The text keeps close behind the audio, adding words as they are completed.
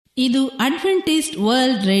ಇದು Adventist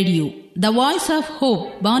world radio the voice of hope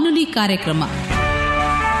ಬಾನುಲಿ ಕಾರ್ಯಕ್ರಮ.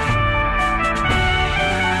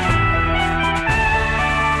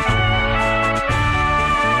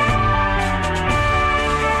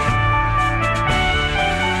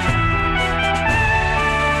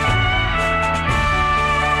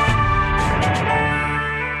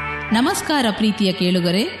 ನಮಸ್ಕಾರ ಪ್ರೀತಿಯ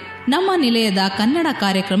ಕೇಳುಗರೆ, ನಮ್ಮ ನಿಲಯದ ಕನ್ನಡ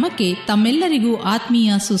ಕಾರ್ಯಕ್ರಮಕ್ಕೆ ತಮ್ಮೆಲ್ಲರಿಗೂ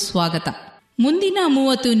ಆತ್ಮೀಯ ಸುಸ್ವಾಗತ. ಮುಂದಿನ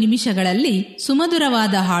 30 ನಿಮಿಷಗಳಲ್ಲಿ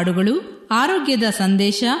ಸುಮಧುರವಾದ ಹಾಡುಗಳು, ಆರೋಗ್ಯದ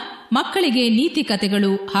ಸಂದೇಶ, ಮಕ್ಕಳಿಗೆ ನೀತಿ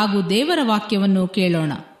ಕಥೆಗಳು ಹಾಗೂ ದೇವರ ವಾಕ್ಯವನ್ನು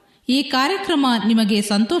ಕೇಳೋಣ. ಈ ಕಾರ್ಯಕ್ರಮ ನಿಮಗೆ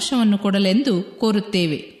ಸಂತೋಷವನ್ನು ಕೊಡಲೆಂದು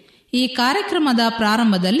ಕೋರುತ್ತೇವೆ. ಈ ಕಾರ್ಯಕ್ರಮದ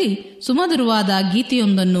ಪ್ರಾರಂಭದಲ್ಲಿ ಸುಮಧುರವಾದ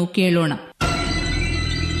ಗೀತೆಯೊಂದನ್ನು ಕೇಳೋಣ.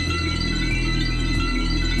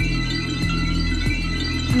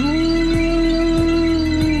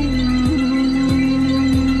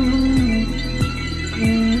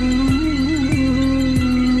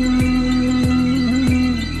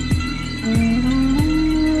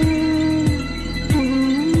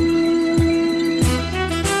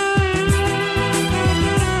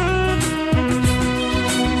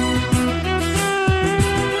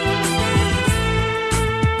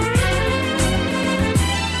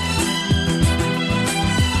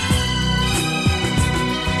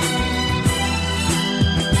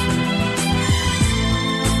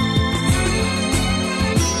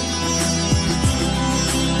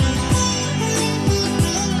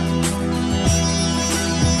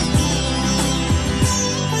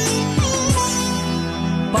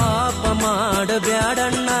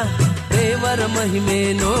 ಮಾಡಬ್ಯಾಡಣ್ಣ ದೇವರ ಮಹಿಮೆ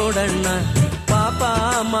ನೋಡಣ್ಣ, ಪಾಪ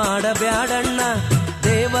ಮಾಡಬ್ಯಾಡಣ್ಣ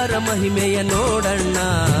ದೇವರ ಮಹಿಮೆಯ ನೋಡಣ್ಣ.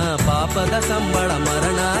 ಪಾಪದ ಸಂಬಳ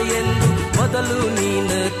ಮರಣ ಎಂದು ಮೊದಲು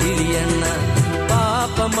ನೀನು ತಿಳಿಯಣ್ಣ.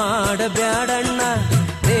 ಪಾಪ ಮಾಡಬ್ಯಾಡಣ್ಣ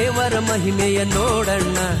ದೇವರ ಮಹಿಮೆಯ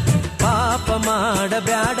ನೋಡಣ್ಣ, ಪಾಪ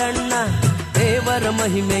ಮಾಡಬ್ಯಾಡಣ್ಣ ದೇವರ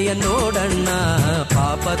ಮಹಿಮೆಯ ನೋಡಣ್ಣ.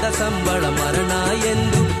 ಪಾಪದ ಸಂಬಳ ಮರಣ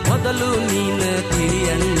ಎಂದು ಮೊದಲು ನೀನು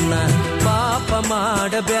ತಿಳಿಯಣ್ಣ. ಪಾಪ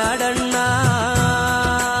ಮಾಡಬ್ಯಾಡಣ್ಣ.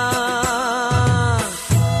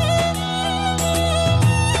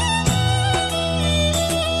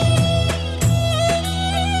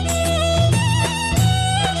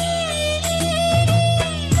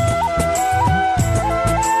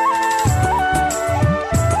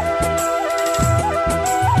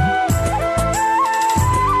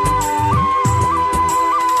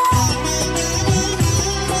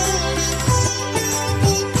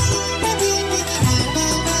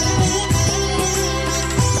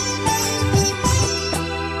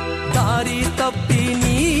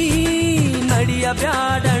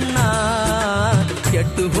 ಬ್ಯಾಡಣ್ಣ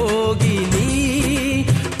ಕೆಟ್ಟು ಹೋಗಿ ನೀ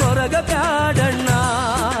ತೊರಗಬ್ಯಾಡಣ್ಣ.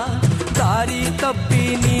 ದಾರಿ ತಪ್ಪಿ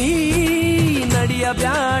ನೀ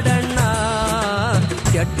ನಡೆಯಬ್ಯಾಡಣ್ಣ,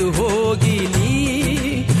 ಕೆಟ್ಟು ಹೋಗಿ ನೀ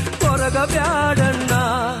ತೊರಗಬ್ಯಾಡಣ್ಣ.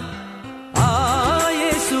 ಆ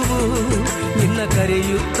ಯೇಸುವು ನಿನ್ನ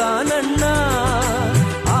ಕರೆಯುತ್ತಾನಣ್ಣ,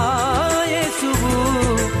 ಆ ಯೇಸುವು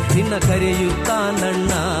ನಿನ್ನ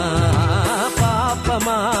ಕರೆಯುತ್ತಾನಣ್ಣ. ಪಾಪ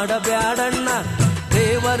ಮಾಡಬ್ಯಾಡಣ್ಣ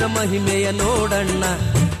ದೇವರ ಮಹಿಮೆಯ ನೋಡಣ್ಣ,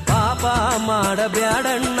 ಪಾಪ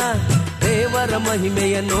ಮಾಡಬ್ಯಾಡಣ್ಣ ದೇವರ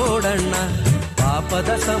ಮಹಿಮೆಯ ನೋಡಣ್ಣ.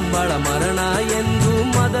 ಪಾಪದ ಸಂಬಳ ಮರಣ ಎಂದು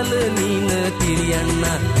ಮೊದಲು ನೀನು ತಿಳಿಯಣ್ಣ.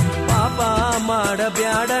 ಪಾಪ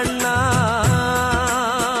ಮಾಡಬ್ಯಾಡಣ್ಣ.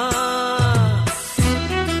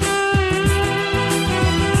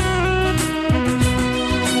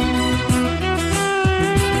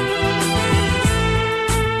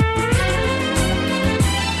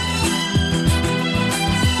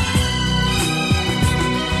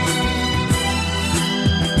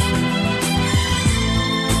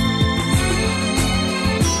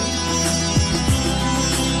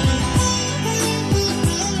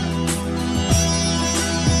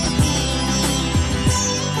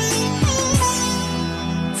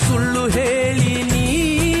 ಹೇಳಿ ನೀ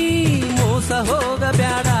ಮೋಸ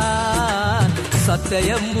ಹೋಗಬ್ಯಾಡ, ಸತ್ಯ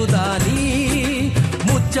ಎಂಬುದಾನಿ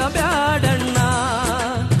ಮುಚ್ಚಬ್ಯಾಡಣ್ಣ.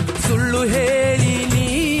 ಸುಳ್ಳು ಹೇಳಿ ನೀ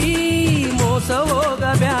ಮೋಸ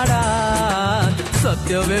ಹೋಗಬ್ಯಾಡ,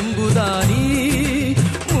 ಸತ್ಯವೆಂಬುದಾನಿ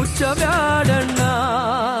ಮುಚ್ಚಬ್ಯಾಡಣ್ಣ.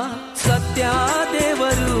 ಸತ್ಯ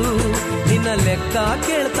ದೇವರು ನಿನ್ನ ಲೆಕ್ಕ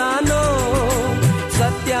ಕೇಳ್ತಾನೋ,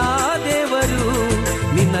 ಸತ್ಯ ದೇವರು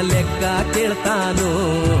ನಿನ್ನ ಲೆಕ್ಕ ಕೇಳ್ತಾನೋ.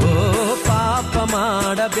 ಪಾಪ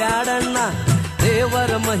ಮಾಡಬ್ಯಾಡಣ್ಣ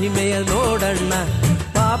ದೇವರ ಮಹಿಮೆಯ ನೋಡಣ್ಣ,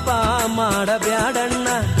 ಪಾಪ ಮಾಡಬ್ಯಾಡಣ್ಣ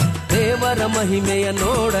ದೇವರ ಮಹಿಮೆಯ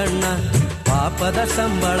ನೋಡಣ್ಣ. ಪಾಪದ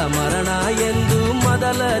ಸಂಬಳ ಮರಣ ಎಂದು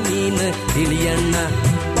ಮೊದಲ ನೀನು ತಿಳಿಯಣ್ಣ.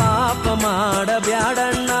 ಪಾಪ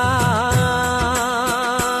ಮಾಡಬ್ಯಾಡಣ್ಣ.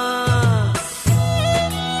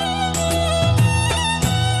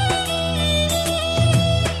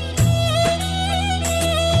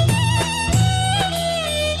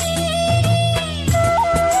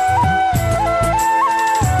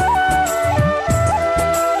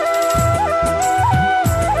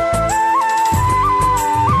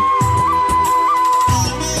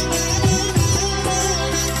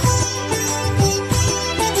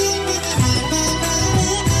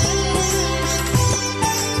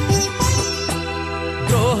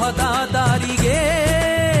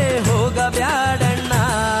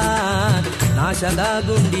 ನಾಶದ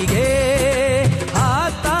ಗುಂಡಿಗೆ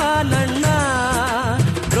ಹಾಕ್ತಾನಣ್ಣ.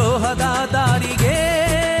 ದ್ರೋಹದ ದಾರಿಗೆ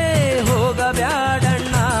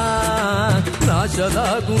ಹೋಗಬ್ಯಾಡಣ್ಣ, ನಾಶದ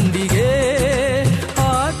ಗುಂಡಿಗೆ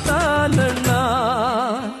ಹಾಕ್ತಾನಣ್ಣ.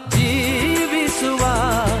 ಜೀವಿಸುವ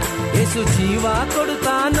ಯೇಸು ಜೀವ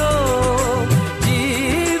ಕೊಡುತ್ತಾನೋ,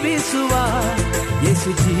 ಜೀವಿಸುವ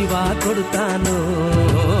ಯೇಸು ಜೀವ ಕೊಡುತ್ತಾನೋ.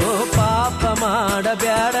 ಪಾಪ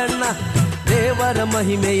ಮಾಡಬ್ಯಾಡಣ್ಣ, ದೇವರ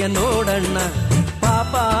ಮಹಿಮೆಯ ನೋಡಣ್ಣ.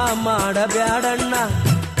 ಪಾಪ ಮಾಡಬ್ಯಾಡಣ್ಣ,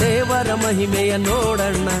 ದೇವರ ಮಹಿಮೆಯ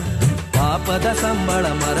ನೋಡಣ್ಣ. ಪಾಪದ ಸಂಬಳ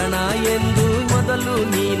ಮರಣ ಎಂದು ಮೊದಲು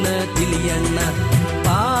ನೀನ ತಿಳಿಯಣ್ಣ.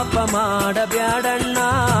 ಪಾಪ ಮಾಡಬ್ಯಾಡಣ್ಣ.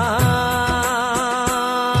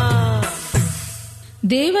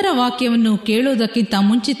 ದೇವರ ವಾಕ್ಯವನ್ನು ಕೇಳುವುದಕ್ಕಿಂತ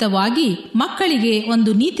ಮುಂಚಿತವಾಗಿ ಮಕ್ಕಳಿಗೆ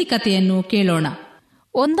ಒಂದು ನೀತಿ ಕಥೆಯನ್ನು ಕೇಳೋಣ.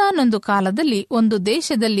 ಒಂದಾನೊಂದು ಕಾಲದಲ್ಲಿ ಒಂದು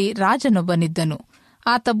ದೇಶದಲ್ಲಿ ರಾಜನೊಬ್ಬನಿದ್ದನು.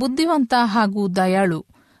 ಆತ ಬುದ್ಧಿವಂತ ಹಾಗೂ ದಯಾಳು.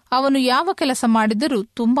 ಅವನು ಯಾವ ಕೆಲಸ ಮಾಡಿದರೂ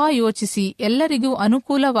ತುಂಬಾ ಯೋಚಿಸಿ ಎಲ್ಲರಿಗೂ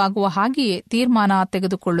ಅನುಕೂಲವಾಗುವ ಹಾಗೆಯೇ ತೀರ್ಮಾನ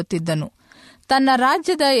ತೆಗೆದುಕೊಳ್ಳುತ್ತಿದ್ದನು. ತನ್ನ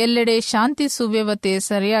ರಾಜ್ಯದ ಎಲ್ಲೆಡೆ ಶಾಂತಿ ಸುವ್ಯವಸ್ಥೆ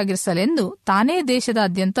ಸರಿಯಾಗಿರಿಸಲೆಂದು ತಾನೇ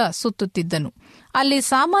ದೇಶದಾದ್ಯಂತ ಸುತ್ತುತ್ತಿದ್ದನು. ಅಲ್ಲಿ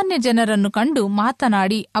ಸಾಮಾನ್ಯ ಜನರನ್ನು ಕಂಡು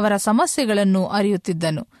ಮಾತನಾಡಿ ಅವರ ಸಮಸ್ಯೆಗಳನ್ನು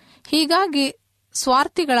ಅರಿಯುತ್ತಿದ್ದನು. ಹೀಗಾಗಿ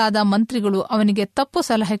ಸ್ವಾರ್ಥಿಗಳಾದ ಮಂತ್ರಿಗಳು ಅವನಿಗೆ ತಪ್ಪು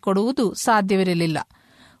ಸಲಹೆ ಕೊಡುವುದು ಸಾಧ್ಯವಿರಲಿಲ್ಲ.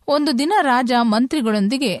 ಒಂದು ದಿನ ರಾಜ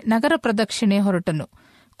ಮಂತ್ರಿಗಳೊಂದಿಗೆ ನಗರ ಪ್ರದಕ್ಷಿಣೆ ಹೊರಟನು.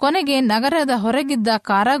 ಕೊನೆಗೆ ನಗರದ ಹೊರಗಿದ್ದ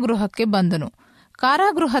ಕಾರಾಗೃಹಕ್ಕೆ ಬಂದನು.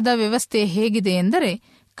 ಕಾರಾಗೃಹದ ವ್ಯವಸ್ಥೆ ಹೇಗಿದೆ ಎಂದರೆ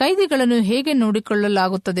ಕೈದಿಗಳನ್ನು ಹೇಗೆ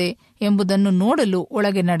ನೋಡಿಕೊಳ್ಳಲಾಗುತ್ತದೆ ಎಂಬುದನ್ನು ನೋಡಲು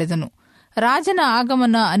ಒಳಗೆ ನಡೆದನು. ರಾಜನ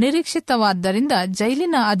ಆಗಮನ ಅನಿರೀಕ್ಷಿತವಾದ್ದರಿಂದ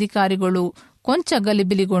ಜೈಲಿನ ಅಧಿಕಾರಿಗಳು ಕೊಂಚ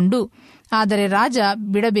ಗಲಿಬಿಲಿಗೊಂಡು, ಆದರೆ ರಾಜ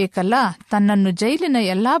ಬಿಡಬೇಕಲ್ಲ, ತನ್ನನ್ನು ಜೈಲಿನ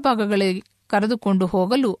ಎಲ್ಲಾ ಭಾಗಗಳಿಗೆ ಕರೆದುಕೊಂಡು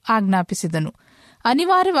ಹೋಗಲು ಆಜ್ಞಾಪಿಸಿದನು.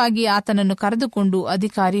 ಅನಿವಾರ್ಯವಾಗಿ ಆತನನ್ನು ಕರೆದುಕೊಂಡು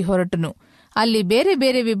ಅಧಿಕಾರಿ ಹೊರಟನು. ಅಲ್ಲಿ ಬೇರೆ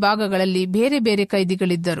ಬೇರೆ ವಿಭಾಗಗಳಲ್ಲಿ ಬೇರೆ ಬೇರೆ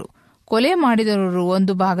ಕೈದಿಗಳಿದ್ದರು. ಕೊಲೆ ಮಾಡಿದವರು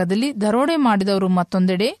ಒಂದು ಭಾಗದಲ್ಲಿ, ದರೋಡೆ ಮಾಡಿದವರು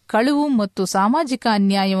ಮತ್ತೊಂದೆಡೆ, ಕಳುವು ಮತ್ತು ಸಾಮಾಜಿಕ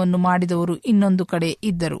ಅನ್ಯಾಯವನ್ನು ಮಾಡಿದವರು ಇನ್ನೊಂದು ಕಡೆ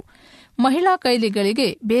ಇದ್ದರು. ಮಹಿಳಾ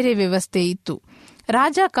ಕೈದಿಗಳಿಗೆ ಬೇರೆ ವ್ಯವಸ್ಥೆ ಇತ್ತು.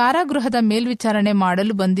 ರಾಜ ಕಾರಾಗೃಹದ ಮೇಲ್ವಿಚಾರಣೆ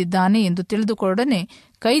ಮಾಡಲು ಬಂದಿದ್ದಾನೆ ಎಂದು ತಿಳಿದುಕೊಂಡೊಡನೆ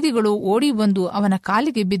ಕೈದಿಗಳು ಓಡಿ ಬಂದು ಅವನ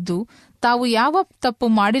ಕಾಲಿಗೆ ಬಿದ್ದು ತಾವು ಯಾವ ತಪ್ಪು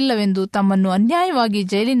ಮಾಡಿಲ್ಲವೆಂದು ತಮ್ಮನ್ನು ಅನ್ಯಾಯವಾಗಿ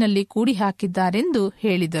ಜೈಲಿನಲ್ಲಿ ಕೂಡಿ ಹಾಕಿದ್ದಾರೆಂದು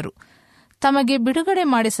ಹೇಳಿದರು. ತಮಗೆ ಬಿಡುಗಡೆ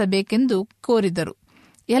ಮಾಡಿಸಬೇಕೆಂದು ಕೋರಿದರು.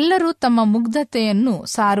 ಎಲ್ಲರೂ ತಮ್ಮ ಮುಗ್ಧತೆಯನ್ನು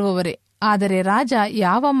ಸಾರುವವರೇ, ಆದರೆ ರಾಜ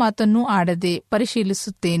ಯಾವ ಮಾತನ್ನೂ ಆಡದೆ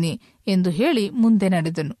ಪರಿಶೀಲಿಸುತ್ತೇನೆ ಎಂದು ಹೇಳಿ ಮುಂದೆ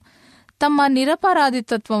ನಡೆದನು. ತಮ್ಮ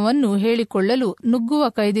ನಿರಪರಾಧಿತ್ವವನ್ನು ಹೇಳಿಕೊಳ್ಳಲು ನುಗ್ಗುವ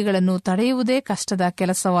ಕೈದಿಗಳನ್ನು ತಡೆಯುವುದೇ ಕಷ್ಟದ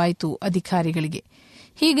ಕೆಲಸವಾಯಿತು ಅಧಿಕಾರಿಗಳಿಗೆ.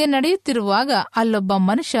 ಹೀಗೆ ನಡೆಯುತ್ತಿರುವಾಗ ಅಲ್ಲೊಬ್ಬ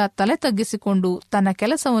ಮನುಷ್ಯ ತಲೆ ತಗ್ಗಿಸಿಕೊಂಡು ತನ್ನ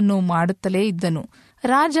ಕೆಲಸವನ್ನು ಮಾಡುತ್ತಲೇ ಇದ್ದನು.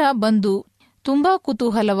 ರಾಜ ಬಂದು ತುಂಬಾ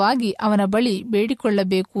ಕುತೂಹಲವಾಗಿ ಅವನ ಬಳಿ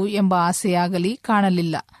ಬೇಡಿಕೊಳ್ಳಬೇಕು ಎಂಬ ಆಸೆಯಾಗಲಿ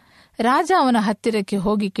ಕಾಣಲಿಲ್ಲ. ರಾಜ ಅವನ ಹತ್ತಿರಕ್ಕೆ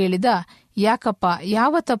ಹೋಗಿ ಕೇಳಿದ, ಯಾಕಪ್ಪ,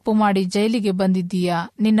 ಯಾವ ತಪ್ಪು ಮಾಡಿ ಜೈಲಿಗೆ ಬಂದಿದ್ದೀಯಾ?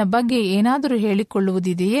 ನಿನ್ನ ಬಗ್ಗೆ ಏನಾದರೂ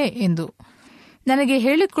ಹೇಳಿಕೊಳ್ಳುವುದಿದೆಯೇ ಎಂದು. ನನಗೆ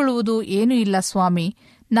ಹೇಳಿಕೊಳ್ಳುವುದು ಏನೂ ಇಲ್ಲ ಸ್ವಾಮಿ.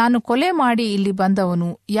 ನಾನು ಕೊಲೆ ಮಾಡಿ ಇಲ್ಲಿ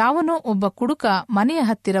ಬಂದವನು. ಯಾವನೋ ಒಬ್ಬ ಕುಡುಕ ಮನೆಯ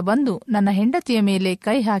ಹತ್ತಿರ ಬಂದು ನನ್ನ ಹೆಂಡತಿಯ ಮೇಲೆ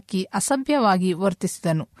ಕೈ ಹಾಕಿ ಅಸಭ್ಯವಾಗಿ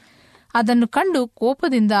ವರ್ತಿಸಿದನು. ಅದನ್ನು ಕಂಡು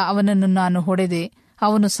ಕೋಪದಿಂದ ಅವನನ್ನು ನಾನು ಹೊಡೆದೆ.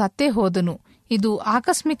 ಅವನು ಸತ್ತೇ ಹೋದನು. ಇದು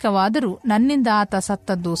ಆಕಸ್ಮಿಕವಾದರೂ ನನ್ನಿಂದ ಆತ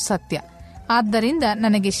ಸತ್ತದ್ದು ಸತ್ಯ. ಆದ್ದರಿಂದ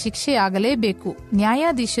ನನಗೆ ಶಿಕ್ಷೆಯಾಗಲೇಬೇಕು.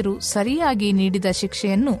 ನ್ಯಾಯಾಧೀಶರು ಸರಿಯಾಗಿ ನೀಡಿದ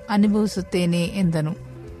ಶಿಕ್ಷೆಯನ್ನು ಅನುಭವಿಸುತ್ತೇನೆ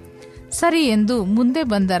ಎಂದನು. ಸರಿ ಎಂದು ಮುಂದೆ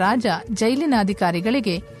ಬಂದ ರಾಜ ಜೈಲಿನ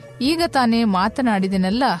ಅಧಿಕಾರಿಗಳಿಗೆ, ಈಗ ತಾನೇ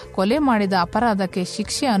ಮಾತನಾಡಿದನೆಲ್ಲ, ಕೊಲೆ ಮಾಡಿದ ಅಪರಾಧಕ್ಕೆ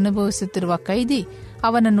ಶಿಕ್ಷೆ ಅನುಭವಿಸುತ್ತಿರುವ ಕೈದಿ,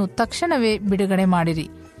 ಅವನನ್ನು ತಕ್ಷಣವೇ ಬಿಡುಗಡೆ ಮಾಡಿರಿ.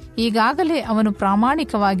 ಈಗಾಗಲೇ ಅವನು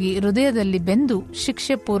ಪ್ರಾಮಾಣಿಕವಾಗಿ ಹೃದಯದಲ್ಲಿ ಬೆಂದು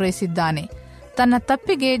ಶಿಕ್ಷೆ ಪೂರೈಸಿದ್ದಾನೆ. ತನ್ನ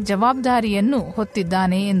ತಪ್ಪಿಗೆ ಜವಾಬ್ದಾರಿಯನ್ನು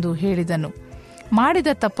ಹೊತ್ತಿದ್ದಾನೆ ಎಂದು ಹೇಳಿದನು. ಮಾಡಿದ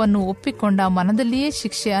ತಪ್ಪನ್ನು ಒಪ್ಪಿಕೊಂಡ ಮನದಲ್ಲಿಯೇ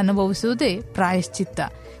ಶಿಕ್ಷೆ ಅನುಭವಿಸುವುದೇ ಪ್ರಾಯಶ್ಚಿತ್ತ.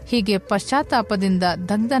 ಹೀಗೆ ಪಶ್ಚಾತ್ತಾಪದಿಂದ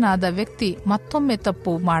ದಗ್ಧನಾದ ವ್ಯಕ್ತಿ ಮತ್ತೊಮ್ಮೆ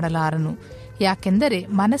ತಪ್ಪು ಮಾಡಲಾರನು. ಯಾಕೆಂದರೆ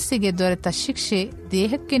ಮನಸ್ಸಿಗೆ ದೊರೆತ ಶಿಕ್ಷೆ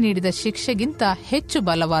ದೇಹಕ್ಕೆ ನೀಡಿದ ಶಿಕ್ಷೆಗಿಂತ ಹೆಚ್ಚು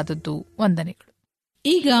ಬಲವಾದದ್ದು. ವಂದನೆಗಳು.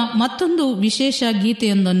 ಈಗ ಮತ್ತೊಂದು ವಿಶೇಷ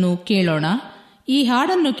ಗೀತೆಯೊಂದನ್ನು ಕೇಳೋಣ. ಈ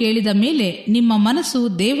ಹಾಡನ್ನು ಕೇಳಿದ ಮೇಲೆ ನಿಮ್ಮ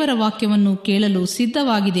ಮನಸ್ಸು ದೇವರ ವಾಕ್ಯವನ್ನು ಕೇಳಲು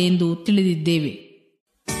ಸಿದ್ಧವಾಗಿದೆ ಎಂದು ತಿಳಿದಿದ್ದೇವೆ.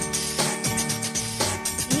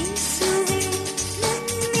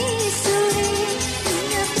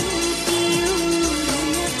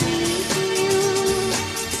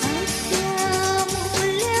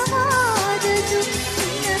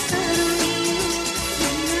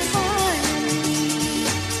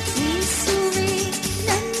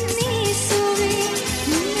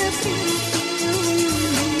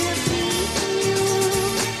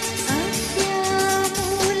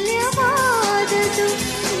 ಅತ್ಯಮೂಲ್ಯವಾದ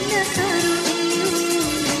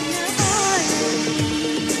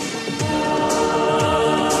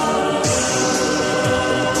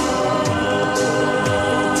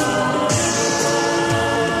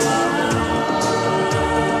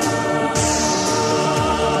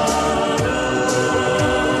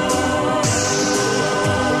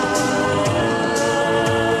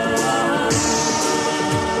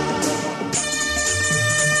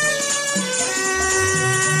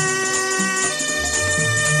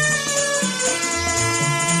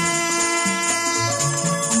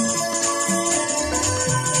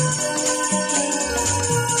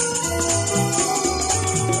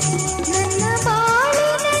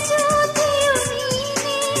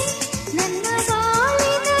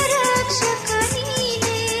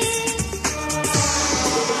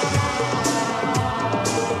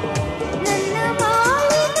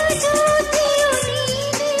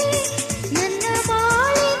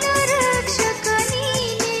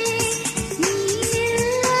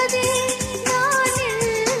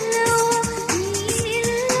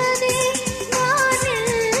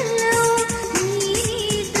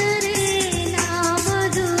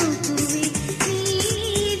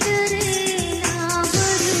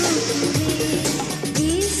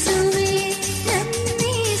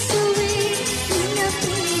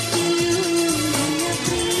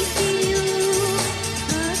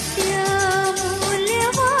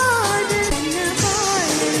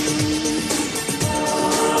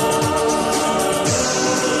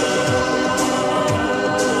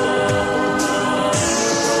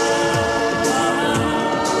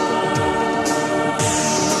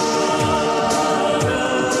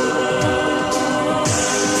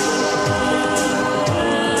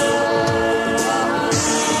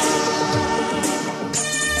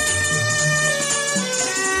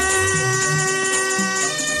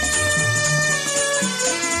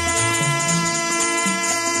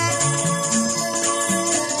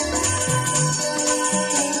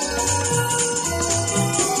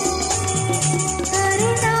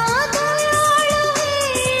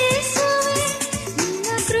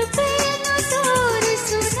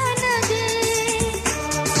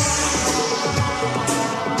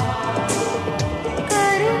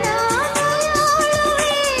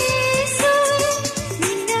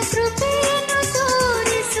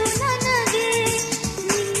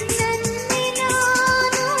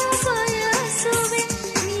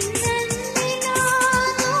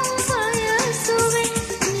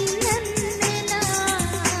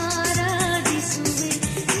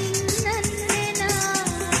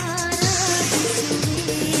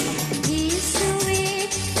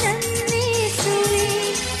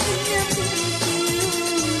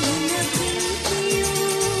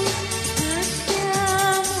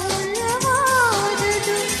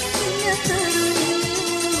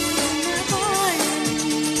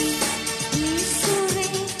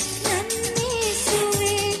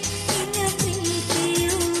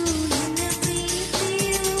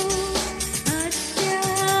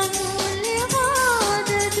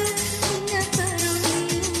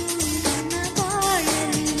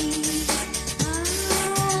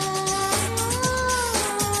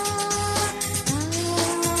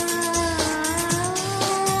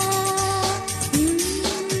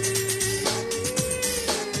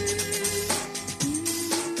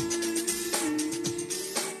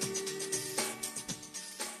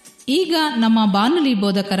ಈಗ ನಮ್ಮ ಬಾನುಲಿ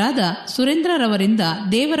ಬೋಧಕರಾದ ಸುರೇಂದ್ರರವರಿಂದ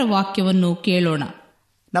ದೇವರ ವಾಕ್ಯವನ್ನು ಕೇಳೋಣ.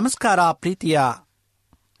 ನಮಸ್ಕಾರ ಪ್ರೀತಿಯ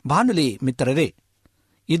ಬಾನುಲಿ ಮಿತ್ರರೇ,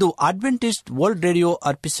 ಇದು ಅಡ್ವೆಂಟಿಸ್ಟ್ ವರ್ಲ್ಡ್ ರೇಡಿಯೋ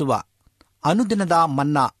ಅರ್ಪಿಸುವ ಅನುದಿನದ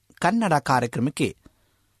ಮನ್ನಾ ಕನ್ನಡ ಕಾರ್ಯಕ್ರಮಕ್ಕೆ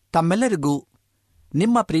ತಮ್ಮೆಲ್ಲರಿಗೂ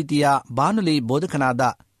ನಿಮ್ಮ ಪ್ರೀತಿಯ ಬಾನುಲಿ ಬೋಧಕನಾದ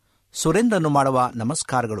ಸುರೇಂದ್ರನು ಮಾಡುವ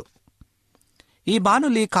ನಮಸ್ಕಾರಗಳು. ಈ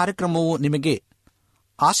ಬಾನುಲಿ ಕಾರ್ಯಕ್ರಮವು ನಿಮಗೆ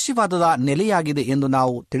ಆಶೀರ್ವಾದದ ನೆಲೆಯಾಗಿದೆ ಎಂದು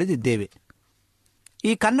ನಾವು ತಿಳಿದಿದ್ದೇವೆ.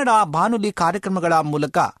 ಈ ಕನ್ನಡ ಬಾನುಲಿ ಕಾರ್ಯಕ್ರಮಗಳ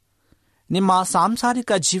ಮೂಲಕ ನಿಮ್ಮ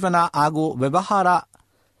ಸಾಂಸಾರಿಕ ಜೀವನ ಹಾಗೂ ವ್ಯವಹಾರ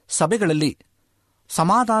ಸಭೆಗಳಲ್ಲಿ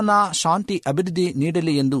ಸಮಾಧಾನ, ಶಾಂತಿ, ಅಭಿವೃದ್ಧಿ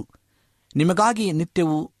ನೀಡಲಿ ಎಂದು ನಿಮಗಾಗಿ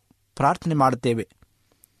ನಿತ್ಯವೂ ಪ್ರಾರ್ಥನೆ ಮಾಡುತ್ತೇವೆ.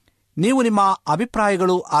 ನೀವು ನಿಮ್ಮ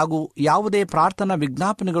ಅಭಿಪ್ರಾಯಗಳು ಹಾಗೂ ಯಾವುದೇ ಪ್ರಾರ್ಥನಾ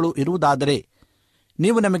ವಿಜ್ಞಾಪನೆಗಳು ಇರುವುದಾದರೆ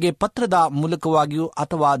ನೀವು ನಮಗೆ ಪತ್ರದ ಮೂಲಕವಾಗಿಯೂ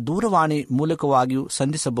ಅಥವಾ ದೂರವಾಣಿ ಮೂಲಕವಾಗಿಯೂ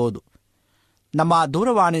ಸಂಧಿಸಬಹುದು. ನಮ್ಮ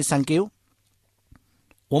ದೂರವಾಣಿ ಸಂಖ್ಯೆಯು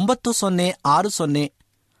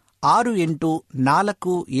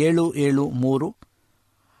 9060684773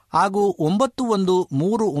 ಹಾಗೂ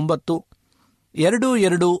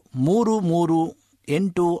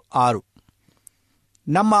 9139223386.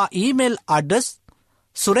 ನಮ್ಮ ಇಮೇಲ್ ಅಡ್ರೆಸ್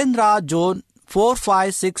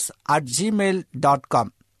surendrazone456@gmail.com.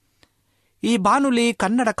 ಈ ಬಾನುಲಿ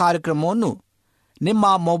ಕನ್ನಡ ಕಾರ್ಯಕ್ರಮವನ್ನು ನಿಮ್ಮ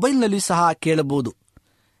ಮೊಬೈಲ್ನಲ್ಲಿ ಸಹ ಕೇಳಬಹುದು.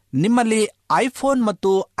 ನಿಮ್ಮಲ್ಲಿ ಐಫೋನ್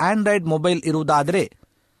ಮತ್ತು ಆಂಡ್ರಾಯ್ಡ್ ಮೊಬೈಲ್ ಇರುವುದಾದರೆ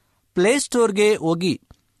ಪ್ಲೇಸ್ಟೋರ್ಗೆ ಹೋಗಿ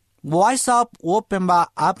ವಾಯ್ಸ್ ಆಫ್ ಓಪ್ ಎಂಬ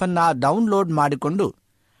ಆ್ಯಪನ್ನು ಡೌನ್ಲೋಡ್ ಮಾಡಿಕೊಂಡು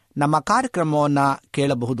ನಮ್ಮ ಕಾರ್ಯಕ್ರಮವನ್ನು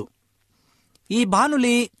ಕೇಳಬಹುದು. ಈ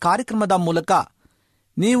ಬಾನುಲಿ ಕಾರ್ಯಕ್ರಮದ ಮೂಲಕ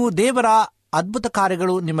ನೀವು ದೇವರ ಅದ್ಭುತ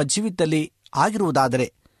ಕಾರ್ಯಗಳು ನಿಮ್ಮ ಜೀವಿತದಲ್ಲಿ ಆಗಿರುವುದಾದರೆ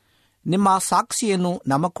ನಿಮ್ಮ ಸಾಕ್ಷಿಯನ್ನು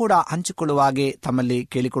ನಮ್ಮ ಕೂಡ ಹಂಚಿಕೊಳ್ಳುವಾಗೆ ತಮ್ಮಲ್ಲಿ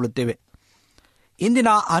ಕೇಳಿಕೊಳ್ಳುತ್ತೇವೆ. ಇಂದಿನ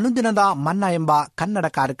ಅನುದಿನದ ಮನ್ನಾ ಎಂಬ ಕನ್ನಡ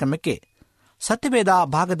ಕಾರ್ಯಕ್ರಮಕ್ಕೆ ಸತ್ಯವೇದ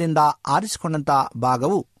ಭಾಗದಿಂದ ಆರಿಸಿಕೊಂಡಂಥ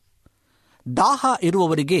ಭಾಗವು ದಾಹ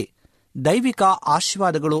ಇರುವವರಿಗೆ ದೈವಿಕ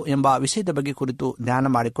ಆಶೀರ್ವಾದಗಳು ಎಂಬ ವಿಷಯದ ಬಗ್ಗೆ ಕುರಿತು ಧ್ಯಾನ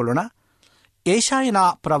ಮಾಡಿಕೊಳ್ಳೋಣ. ಯೆಶಾಯನ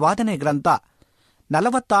ಪ್ರವಾದನೆ ಗ್ರಂಥ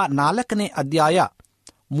 44ನೇ ಅಧ್ಯಾಯ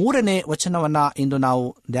 3ನೇ ವಚನವನ್ನು ಇಂದು ನಾವು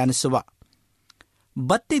ಧ್ಯಾನಿಸುವ.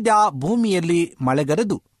 ಬತ್ತಿದ ಭೂಮಿಯಲ್ಲಿ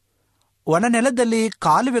ಮಳೆಗರೆದು ಒಣನೆಲದಲ್ಲಿ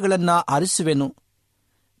ಕಾಲುವೆಗಳನ್ನು ಹರಿಸುವೆನು,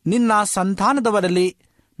 ನಿನ್ನ ಸಂತಾನದವರಲ್ಲಿ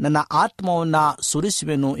ನನ್ನ ಆತ್ಮವನ್ನು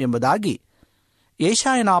ಸುರಿಸುವೆನು ಎಂಬುದಾಗಿ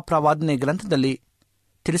ಯೆಶಾಯನ ಪ್ರವಾದನೆ ಗ್ರಂಥದಲ್ಲಿ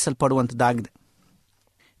ತಿಳಿಸಲ್ಪಡುವಂಥದ್ದಾಗಿದೆ.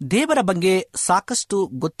 ದೇವರ ಬಗ್ಗೆ ಸಾಕಷ್ಟು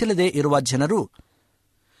ಗೊತ್ತಿಲ್ಲದೆ ಇರುವ ಜನರು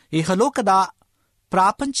ಇಹಲೋಕದ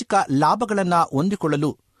ಪ್ರಾಪಂಚಿಕ ಲಾಭಗಳನ್ನು ಹೊಂದಿಕೊಳ್ಳಲು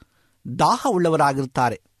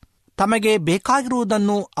ದಾಹವುಳ್ಳವರಾಗಿರುತ್ತಾರೆ. ತಮಗೆ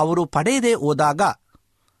ಬೇಕಾಗಿರುವುದನ್ನು ಅವರು ಪಡೆಯದೇ ಹೋದಾಗ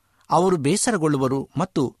ಅವರು ಬೇಸರಗೊಳ್ಳುವರು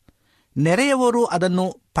ಮತ್ತು ನೆರೆಯವರು ಅದನ್ನು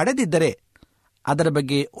ಪಡೆದಿದ್ದರೆ ಅದರ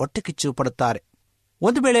ಬಗ್ಗೆ ಹೊಟ್ಟೆಕಿಚ್ಚು ಪಡುತ್ತಾರೆ.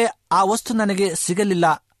 ಒಂದು ವೇಳೆ ಆ ವಸ್ತು ನನಗೆ ಸಿಗಲಿಲ್ಲ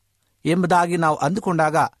ಎಂಬುದಾಗಿ ನಾವು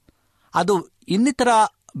ಅಂದುಕೊಂಡಾಗ ಅದು ಇನ್ನಿತರ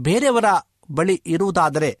ಬೇರೆಯವರ ಬಳಿ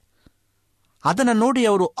ಇರುವುದಾದರೆ ಅದನ್ನು ನೋಡಿ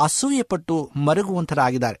ಅವರು ಅಸೂಯೆಪಟ್ಟು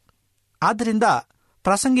ಮರುಗುವಂತರಾಗಿದ್ದಾರೆ. ಆದ್ದರಿಂದ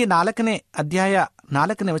ಪ್ರಸಂಗಿ 4ನೇ ಅಧ್ಯಾಯ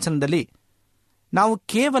 4ನೇ ವಚನದಲ್ಲಿ ನಾವು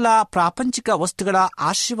ಕೇವಲ ಪ್ರಾಪಂಚಿಕ ವಸ್ತುಗಳ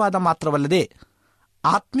ಆಶೀರ್ವಾದ ಮಾತ್ರವಲ್ಲದೆ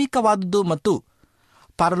ಆತ್ಮೀಕವಾದದ್ದು ಮತ್ತು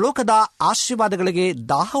ಪರಲೋಕದ ಆಶೀರ್ವಾದಗಳಿಗೆ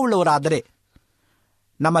ದಾಹವುಳ್ಳವರಾದರೆ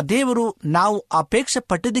ನಮ್ಮ ದೇವರು ನಾವು ಅಪೇಕ್ಷೆ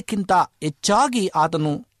ಪಟ್ಟಿದ್ದಕ್ಕಿಂತ ಹೆಚ್ಚಾಗಿ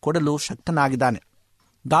ಆತನು ಕೊಡಲು ಶಕ್ತನಾಗಿದ್ದಾನೆ.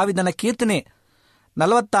 ದಾವಿದನ ಕೀರ್ತನೆ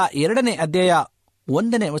 42ನೇ ಅಧ್ಯಾಯ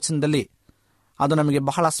 1ನೇ ವಚನದಲ್ಲಿ ಅದು ನಮಗೆ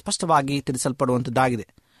ಬಹಳ ಸ್ಪಷ್ಟವಾಗಿ ತಿಳಿಸಲ್ಪಡುವಂಥದ್ದಾಗಿದೆ.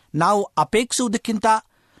 ನಾವು ಅಪೇಕ್ಷಿಸುವುದಕ್ಕಿಂತ,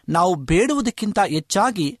 ನಾವು ಬೇಡುವುದಕ್ಕಿಂತ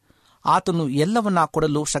ಹೆಚ್ಚಾಗಿ ಆತನು ಎಲ್ಲವನ್ನ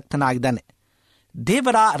ಕೊಡಲು ಶಕ್ತನಾಗಿದ್ದಾನೆ.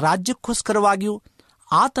 ದೇವರ ರಾಜ್ಯಕ್ಕೋಸ್ಕರವಾಗಿಯೂ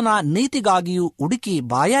ಆತನ ನೀತಿಗಾಗಿಯೂ ಹುಡುಕಿ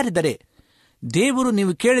ಬಾಯಾರಿದರೆ ದೇವರು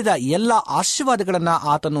ನೀವು ಕೇಳಿದ ಎಲ್ಲ ಆಶೀರ್ವಾದಗಳನ್ನು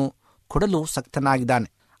ಆತನು ಕೊಡಲು ಶಕ್ತನಾಗಿದ್ದಾನೆ.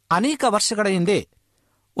 ಅನೇಕ ವರ್ಷಗಳ ಹಿಂದೆ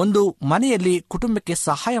ಒಂದು ಮನೆಯಲ್ಲಿ ಕುಟುಂಬಕ್ಕೆ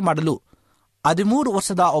ಸಹಾಯ ಮಾಡಲು 13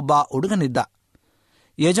 ವರ್ಷದ ಒಬ್ಬ ಹುಡುಗನಿದ್ದ.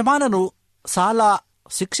 ಯಜಮಾನರು ಶಾಲಾ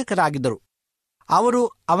ಶಿಕ್ಷಕರಾಗಿದ್ದರು. ಅವರು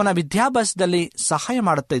ಅವನ ವಿದ್ಯಾಭ್ಯಾಸದಲ್ಲಿ ಸಹಾಯ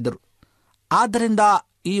ಮಾಡುತ್ತಿದ್ದರು. ಆದ್ದರಿಂದ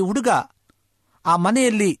ಈ ಹುಡುಗ ಆ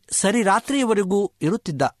ಮನೆಯಲ್ಲಿ ಸರಿ ರಾತ್ರಿಯವರೆಗೂ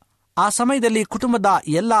ಇರುತ್ತಿದ್ದ. ಆ ಸಮಯದಲ್ಲಿ ಕುಟುಂಬದ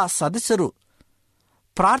ಎಲ್ಲ ಸದಸ್ಯರು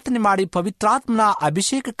ಪ್ರಾರ್ಥನೆ ಮಾಡಿ ಪವಿತ್ರಾತ್ಮನ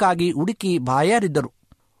ಅಭಿಷೇಕಕ್ಕಾಗಿ ಹುಡುಕಿ ಬಾಯಾರಿದ್ದರು.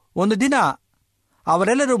 ಒಂದು ದಿನ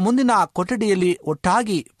ಅವರೆಲ್ಲರೂ ಮುಂದಿನ ಕೊಠಡಿಯಲ್ಲಿ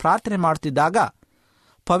ಒಟ್ಟಾಗಿ ಪ್ರಾರ್ಥನೆ ಮಾಡುತ್ತಿದ್ದಾಗ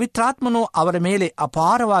ಪವಿತ್ರಾತ್ಮನು ಅವರ ಮೇಲೆ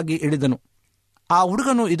ಅಪಾರವಾಗಿ ಇಳಿದನು. ಆ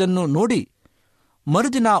ಹುಡುಗನು ಇದನ್ನು ನೋಡಿ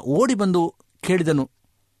ಮರುದಿನ ಓಡಿ ಬಂದು ಕೇಳಿದನು,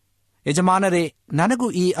 ಯಜಮಾನರೇ, ನನಗೂ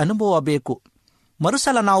ಈ ಅನುಭವ ಬೇಕು.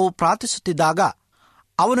 ಮರುಸಲ ನಾವು ಪ್ರಾರ್ಥಿಸುತ್ತಿದ್ದಾಗ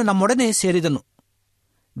ಅವನು ನಮ್ಮೊಡನೆ ಸೇರಿದನು.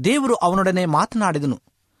 ದೇವರು ಅವನೊಡನೆ ಮಾತನಾಡಿದನು,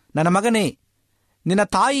 ನನ್ನ ಮಗನೇ, ನಿನ್ನ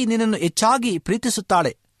ತಾಯಿ ನಿನ್ನನ್ನು ಹೆಚ್ಚಾಗಿ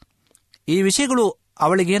ಪ್ರೀತಿಸುತ್ತಾಳೆ. ಈ ವಿಷಯಗಳು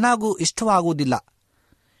ಅವಳಿಗೇನಾಗೂ ಇಷ್ಟವಾಗುವುದಿಲ್ಲ.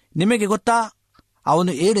 ನಿಮಗೆ ಗೊತ್ತಾ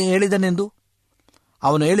ಅವನು ಏನು ಹೇಳಿದನೆಂದು?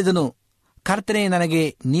 ಅವನು ಹೇಳಿದನು, ಕರ್ತನೇ, ನನಗೆ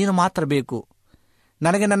ನೀನು ಮಾತ್ರ ಬೇಕು.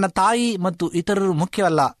 ನನಗೆ ನನ್ನ ತಾಯಿ ಮತ್ತು ಇತರರು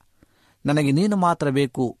ಮುಖ್ಯವಲ್ಲ. ನನಗೆ ನೀನು ಮಾತ್ರ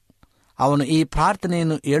ಬೇಕು. ಅವನು ಈ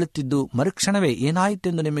ಪ್ರಾರ್ಥನೆಯನ್ನು ಹೇಳುತ್ತಿದ್ದು ಮರುಕ್ಷಣವೇ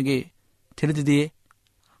ಏನಾಯಿತೆಂದು ನಿಮಗೆ ತಿಳಿದಿದೆಯೇ?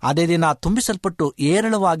 ಅದೇ ದಿನ ತುಂಬಿಸಲ್ಪಟ್ಟು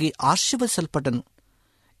ಏರಳವಾಗಿ ಆಶೀರ್ವದಿಸಲ್ಪಟ್ಟನು.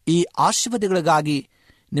 ಈ ಆಶೀರ್ವಾದಗಳಿಗಾಗಿ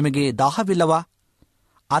ನಿಮಗೆ ದಾಹವಿಲ್ಲವಾ?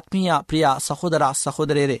 ಆತ್ಮೀಯ ಪ್ರಿಯ ಸಹೋದರ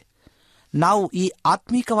ಸಹೋದರಿಯರೇ, ನಾವು ಈ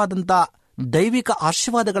ಆತ್ಮೀಕವಾದಂಥ ದೈವಿಕ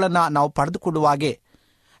ಆಶೀರ್ವಾದಗಳನ್ನು ನಾವು ಪಡೆದುಕೊಳ್ಳುವಾಗೆ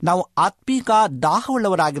ನಾವು ಆತ್ಮೀಕ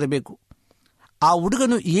ದಾಹವುಳ್ಳವರಾಗಿರಬೇಕು. ಆ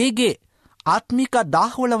ಹುಡುಗನು ಹೇಗೆ ಆತ್ಮೀಕ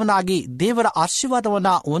ದಾಹವುಳ್ಳವನಾಗಿ ದೇವರ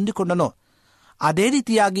ಆಶೀರ್ವಾದವನ್ನು ಹೊಂದಿಕೊಂಡನೋ ಅದೇ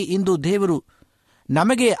ರೀತಿಯಾಗಿ ಇಂದು ದೇವರು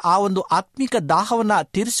ನಮಗೆ ಆ ಒಂದು ಆತ್ಮಿಕ ದಾಹವನ್ನು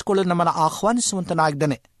ತೀರಿಸಿಕೊಳ್ಳಲು ನಮ್ಮನ್ನು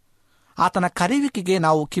ಆಹ್ವಾನಿಸುವಂತನಾಗಿದ್ದಾನೆ. ಆತನ ಕರೆಯುವಿಕೆಗೆ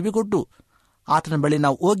ನಾವು ಕಿವಿಗೊಟ್ಟು ಆತನ ಬಳಿ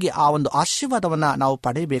ನಾವು ಹೋಗಿ ಆ ಒಂದು ಆಶೀರ್ವಾದವನ್ನು ನಾವು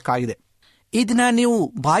ಪಡೆಯಬೇಕಾಗಿದೆ. ಈ ದಿನ ನೀವು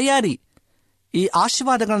ಬಾಯಾರಿ ಈ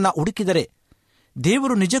ಆಶೀರ್ವಾದಗಳನ್ನು ಹುಡುಕಿದರೆ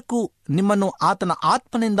ದೇವರು ನಿಜಕ್ಕೂ ನಿಮ್ಮನ್ನು ಆತನ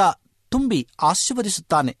ಆತ್ಮನಿಂದ ತುಂಬಿ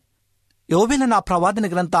ಆಶೀರ್ವದಿಸುತ್ತಾನೆ. ಯೋವೇಲನ ಪ್ರವಾದನೆ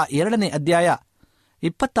ಗ್ರಂಥ 2ನೇ ಅಧ್ಯಾಯ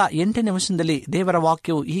 28ನೇ ವಚನದಲ್ಲಿ ದೇವರ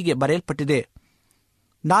ವಾಕ್ಯವು ಹೀಗೆ ಬರೆಯಲ್ಪಟ್ಟಿದೆ: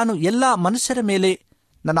 ನಾನು ಎಲ್ಲ ಮನುಷ್ಯರ ಮೇಲೆ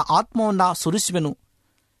ನನ್ನ ಆತ್ಮವನ್ನು ಸುರಿಸುವೆನು.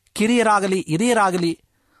 ಕಿರಿಯರಾಗಲಿ ಹಿರಿಯರಾಗಲಿ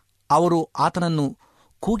ಅವರು ಆತನನ್ನು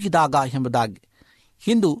ಕೂಗಿದಾಗ ಎಂಬುದಾಗಿ.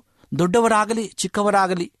 ಇಂದು ದೊಡ್ಡವರಾಗಲಿ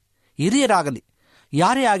ಚಿಕ್ಕವರಾಗಲಿ ಹಿರಿಯರಾಗಲಿ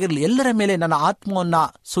ಯಾರೇ ಆಗಿರಲಿ ಎಲ್ಲರ ಮೇಲೆ ನನ್ನ ಆತ್ಮವನ್ನು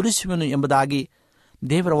ಸುರಿಸುವೆನು ಎಂಬುದಾಗಿ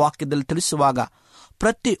ದೇವರ ವಾಕ್ಯದಲ್ಲಿ ತಿಳಿಸುವಾಗ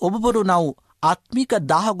ಪ್ರತಿ ಒಬ್ಬೊಬ್ಬರು ನಾವು ಆತ್ಮೀಕ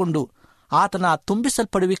ದಾಹಗೊಂಡು ಆತನ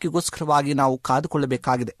ತುಂಬಿಸಲ್ಪಡುವಿಕೆಗೋಸ್ಕರವಾಗಿ ನಾವು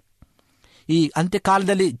ಕಾದುಕೊಳ್ಳಬೇಕಾಗಿದೆ. ಈ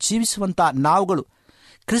ಅಂತ್ಯಕಾಲದಲ್ಲಿ ಜೀವಿಸುವಂಥ ನಾವುಗಳು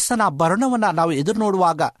ಕ್ರಿಸ್ತನ ಬರಣವನ್ನು ನಾವು ಎದುರು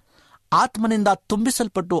ನೋಡುವಾಗ ಆತ್ಮನಿಂದ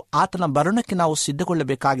ತುಂಬಿಸಲ್ಪಟ್ಟು ಆತನ ಬರಣಕ್ಕೆ ನಾವು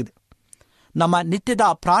ಸಿದ್ಧಗೊಳ್ಳಬೇಕಾಗಿದೆ. ನಮ್ಮ ನಿತ್ಯದ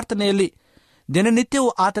ಪ್ರಾರ್ಥನೆಯಲ್ಲಿ ದಿನನಿತ್ಯವೂ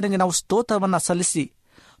ಆತನಿಗೆ ನಾವು ಸ್ತೋತ್ರವನ್ನು ಸಲ್ಲಿಸಿ,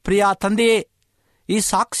 ಪ್ರಿಯ ತಂದೆಯೇ, ಈ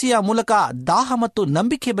ಸಾಕ್ಷಿಯ ಮೂಲಕ ದಾಹ ಮತ್ತು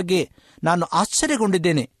ನಂಬಿಕೆ ಬಗ್ಗೆ ನಾನು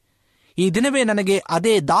ಆಶ್ಚರ್ಯಗೊಂಡಿದ್ದೇನೆ. ಈ ದಿನವೇ ನನಗೆ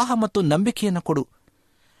ಅದೇ ದಾಹ ಮತ್ತು ನಂಬಿಕೆಯನ್ನು ಕೊಡು.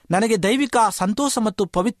 ನನಗೆ ದೈವಿಕ ಸಂತೋಷ ಮತ್ತು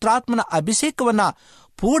ಪವಿತ್ರಾತ್ಮನ ಅಭಿಷೇಕವನ್ನು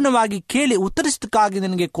ಪೂರ್ಣವಾಗಿ ಕೇಳಿ ಉತ್ತರಿಸಿದ್ದಕ್ಕಾಗಿ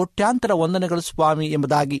ನನಗೆ ಕೋಟ್ಯಾಂತರ ವಂದನೆಗಳು ಸ್ವಾಮಿ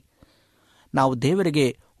ಎಂಬುದಾಗಿ ನಾವು ದೇವರಿಗೆ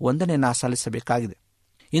ವಂದನೆಯನ್ನು ಸಲ್ಲಿಸಬೇಕಾಗಿದೆ.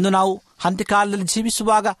 ಇನ್ನು ನಾವು ಅಂತ್ಯಕಾಲದಲ್ಲಿ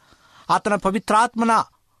ಜೀವಿಸುವಾಗ ಆತನ ಪವಿತ್ರಾತ್ಮನ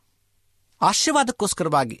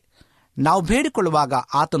ಆಶೀರ್ವಾದಕ್ಕೋಸ್ಕರವಾಗಿ ನಾವು ಬೇಡಿಕೊಳ್ಳುವಾಗ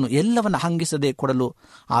ಆತನು ಎಲ್ಲವನ್ನು ಹಂಗಿಸದೆ ಕೊಡಲು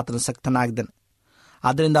ಆತನು ಶಕ್ತನಾಗಿದ್ದಾನೆ.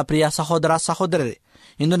 ಆದ್ದರಿಂದ ಪ್ರಿಯ ಸಹೋದರ ಸಹೋದರರೇ,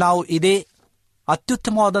 ಇಂದು ನಾವು ಇದೇ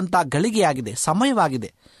ಅತ್ಯುತ್ತಮವಾದಂಥ ಗಳಿಗೆಯಾಗಿದೆ, ಸಮಯವಾಗಿದೆ.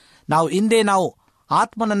 ನಾವು ಹಿಂದೆ ನಾವು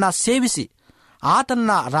ಆತ್ಮನನ್ನು ಸೇವಿಸಿ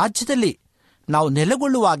ಆತನ ರಾಜ್ಯದಲ್ಲಿ ನಾವು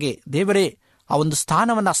ನೆಲೆಗೊಳ್ಳುವಾಗೆ ದೇವರೇ ಆ ಒಂದು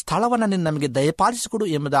ಸ್ಥಳವನ್ನು ನೀನು ನಮಗೆ ದಯಪಾಲಿಸಿಕೊಡು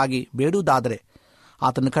ಎಂಬುದಾಗಿ ಬೇಡುವುದಾದರೆ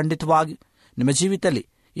ಆತನು ಖಂಡಿತವಾಗಿ ನಿಮ್ಮ ಜೀವಿತದಲ್ಲಿ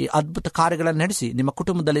ಈ ಅದ್ಭುತ ಕಾರ್ಯಗಳನ್ನು ನಡೆಸಿ ನಿಮ್ಮ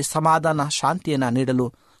ಕುಟುಂಬದಲ್ಲಿ ಸಮಾಧಾನ ಶಾಂತಿಯನ್ನು ನೀಡಲು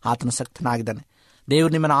ಆತನ ಶಕ್ತನಾಗಿದ್ದಾನೆ.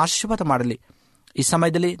 ದೇವರು ನಿಮ್ಮನ್ನು ಆಶೀರ್ವಾದ ಮಾಡಲಿ. ಈ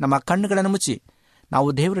ಸಮಯದಲ್ಲಿ ನಮ್ಮ ಕಣ್ಣುಗಳನ್ನು ಮುಚ್ಚಿ ನಾವು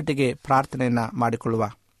ದೇವರೊಟ್ಟಿಗೆ ಪ್ರಾರ್ಥನೆಯನ್ನು ಮಾಡಿಕೊಳ್ಳುವ.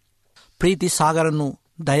 ಪ್ರೀತಿ ಸಾಗರನು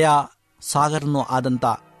ದಯಾ ಸಾಗರನು ಆದಂಥ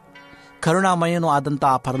ಕರುಣಾಮಯನೂ ಆದಂಥ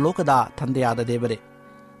ಪರಲೋಕದ ತಂದೆಯಾದ ದೇವರೇ,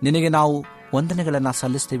 ನಿನಗೆ ನಾವು ವಂದನೆಗಳನ್ನು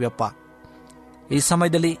ಸಲ್ಲಿಸ್ತೀವಪ್ಪ. ಈ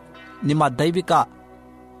ಸಮಯದಲ್ಲಿ ನಿಮ್ಮ ದೈವಿಕ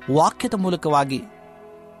ವಾಕ್ಯದ ಮೂಲಕವಾಗಿ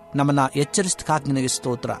ನಮ್ಮನ್ನು ಎಚ್ಚರಿಸಕ್ಕಾಗಿ ನಿನಗೆ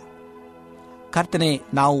ಸ್ತೋತ್ರ ಕರ್ತನೆ.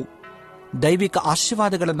 ನಾವು ದೈವಿಕ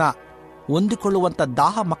ಆಶೀರ್ವಾದಗಳನ್ನು ಹೊಂದಿಕೊಳ್ಳುವಂಥ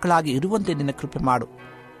ದಾಹ ಮಕ್ಕಳಾಗಿ ಇರುವಂತೆ ನಿನ್ನ ಕೃಪೆ ಮಾಡು.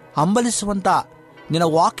 ಹಂಬಲಿಸುವಂಥ ನಿನ್ನ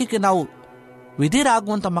ವಾಕ್ಯಕ್ಕೆ ನಾವು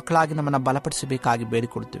ವಿಧೇಯರಾಗುವಂಥ ಮಕ್ಕಳಾಗಿ ನಮ್ಮನ್ನು ಬಲಪಡಿಸಬೇಕಾಗಿ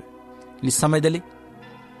ಬೇಡಿಕೊಡ್ತೇವೆ. ಈ ಸಮಯದಲ್ಲಿ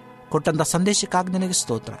ಕೊಟ್ಟಂಥ ಸಂದೇಶಕ್ಕಾಗಿ ನಿನಗೆ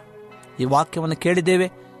ಸ್ತೋತ್ರ. ಈ ವಾಕ್ಯವನ್ನು ಕೇಳಿದ್ದೇವೆ,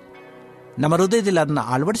 ನಮ್ಮ ಹೃದಯದಲ್ಲಿ ಅದನ್ನು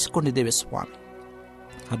ಅಳವಡಿಸಿಕೊಂಡಿದ್ದೇವೆ ಸ್ವಾಮಿ.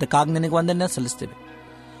 ಅದಕ್ಕಾಗಿ ನಿನಗೆ ವಂದನೆ ಸಲ್ಲಿಸ್ತೇವೆ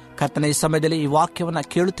ಕರ್ತನೆ. ಈ ಸಮಯದಲ್ಲಿ ಈ ವಾಕ್ಯವನ್ನು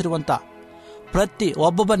ಕೇಳುತ್ತಿರುವಂಥ ಪ್ರತಿ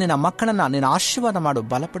ಒಬ್ಬೊಬ್ಬ ನಿನ್ನ ಮಕ್ಕಳನ್ನು ನಿನ್ನ ಆಶೀರ್ವಾದ ಮಾಡು,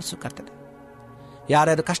 ಬಲಪಡಿಸು ಕರ್ತನೆ.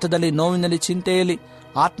 ಯಾರ್ಯಾರು ಕಷ್ಟದಲ್ಲಿ, ನೋವಿನಲ್ಲಿ, ಚಿಂತೆಯಲ್ಲಿ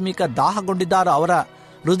ಆತ್ಮಿಕ ದಾಹಗೊಂಡಿದ್ದಾರೋ ಅವರ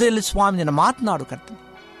ಹೃದಯದಲ್ಲಿ ಸ್ವಾಮಿ ನಿನ್ನ ಮಾತನಾಡು ಕರ್ತನೆ.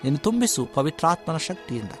 ನೀನು ತುಂಬಿಸು ಪವಿತ್ರಾತ್ಮನ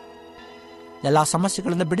ಶಕ್ತಿಯಿಂದ. ಎಲ್ಲ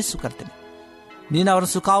ಸಮಸ್ಯೆಗಳನ್ನು ಬಿಡಿಸು ಕರ್ತನೆ. ನೀನು ಅವರ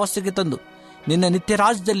ಸುಖಾವಸ್ಥೆಗೆ ತಂದು ನಿನ್ನ ನಿತ್ಯ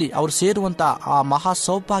ರಾಜ್ಯದಲ್ಲಿ ಅವರು ಸೇರುವಂಥ ಆ ಮಹಾ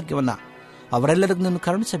ಸೌಭಾಗ್ಯವನ್ನು ಅವರೆಲ್ಲರಿಗೂ ನೀನು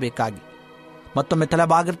ಕರುಣಿಸಬೇಕಾಗಿ, ಮತ್ತೊಮ್ಮೆ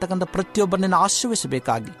ತಲೆಬಾಗಿರ್ತಕ್ಕಂಥ ಪ್ರತಿಯೊಬ್ಬರನ್ನು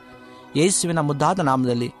ಆಶೀರ್ವದಿಸಬೇಕಾಗಿ ಯೇಸುವಿನ ಮುದ್ದಾದ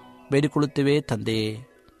ನಾಮದಲ್ಲಿ ಬೇಡಿಕೊಳ್ಳುತ್ತೇವೆ ತಂದೆಯೇ,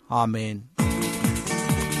 ಆಮೇನ್.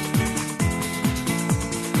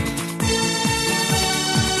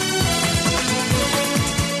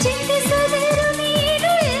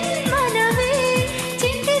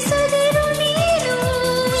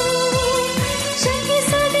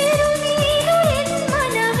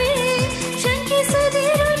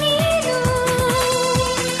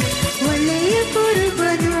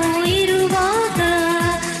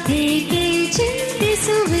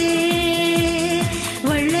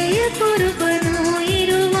 ಒಳ್ಳೆಯ ಕುರುಬ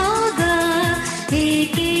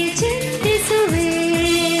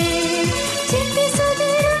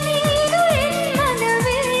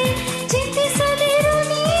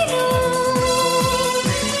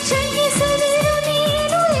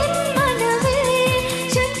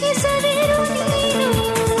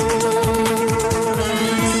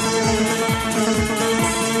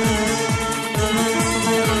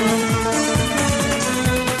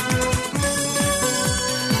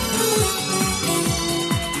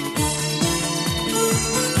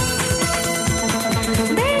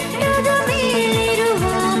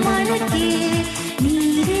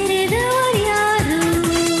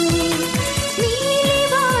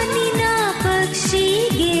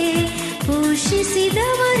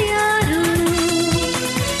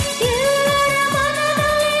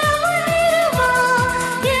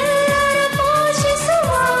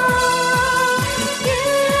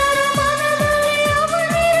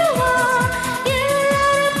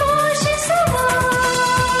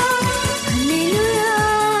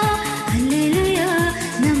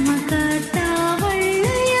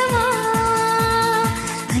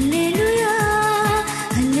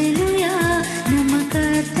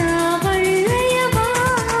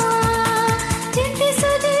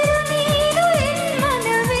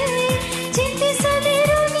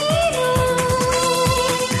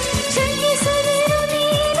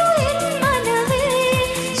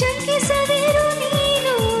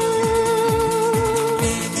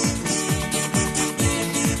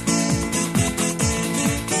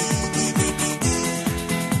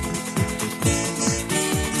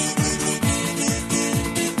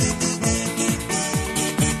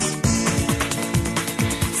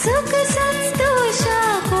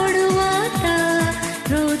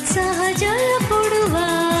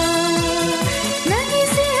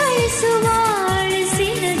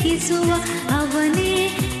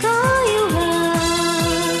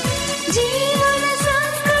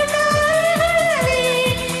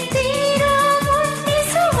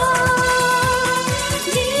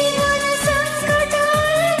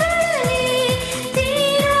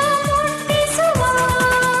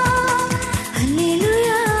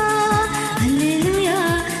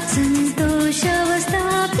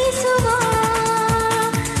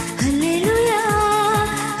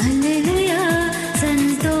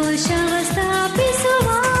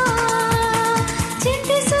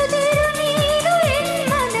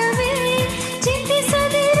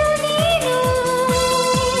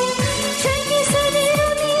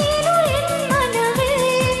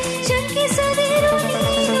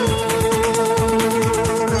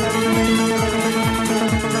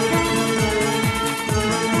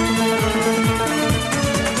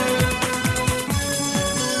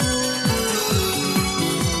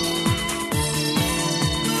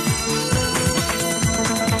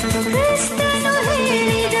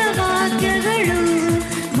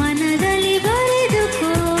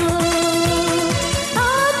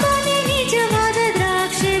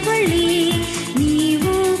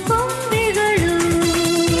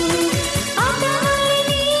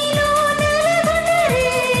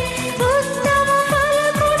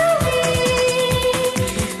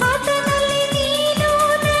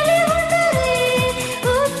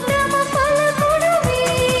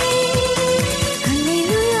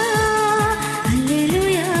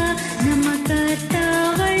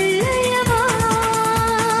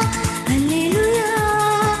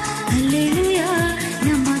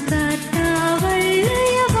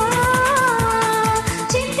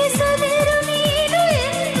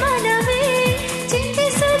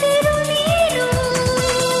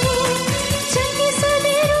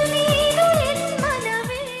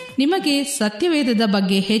ನಿಮಗೆ ಸತ್ಯವೇದದ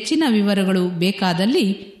ಬಗ್ಗೆ ಹೆಚ್ಚಿನ ವಿವರಗಳು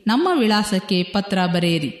ಬೇಕಾದಲ್ಲಿ ನಮ್ಮ ವಿಳಾಸಕ್ಕೆ ಪತ್ರ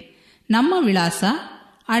ಬರೆಯಿರಿ. ನಮ್ಮ ವಿಳಾಸ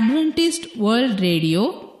ಅಡ್ವೆಂಟಿಸ್ಟ್ ವರ್ಲ್ಡ್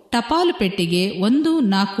ರೇಡಿಯೋ, ಟಪಾಲು ಪೆಟ್ಟಿಗೆ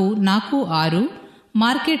 1446,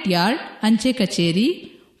 ಮಾರ್ಕೆಟ್ ಯಾರ್ಡ್, ಅಂಚೆ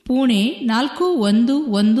ಕಚೇರಿ, ಪುಣೆ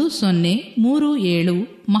 411037,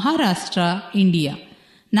 ಮಹಾರಾಷ್ಟ್ರ, ಇಂಡಿಯಾ.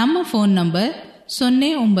 ನಮ್ಮ ಫೋನ್ ನಂಬರ್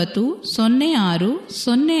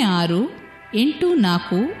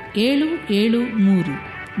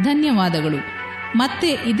 0996068473. ಧನ್ಯವಾದಗಳು. ಮತ್ತೆ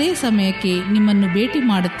ಇದೇ ಸಮಯಕ್ಕೆ ನಿಮ್ಮನ್ನು ಭೇಟಿ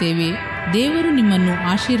ಮಾಡುತ್ತೇವೆ. ದೇವರು ನಿಮ್ಮನ್ನು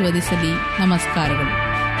ಆಶೀರ್ವದಿಸಲಿ. ನಮಸ್ಕಾರಗಳು.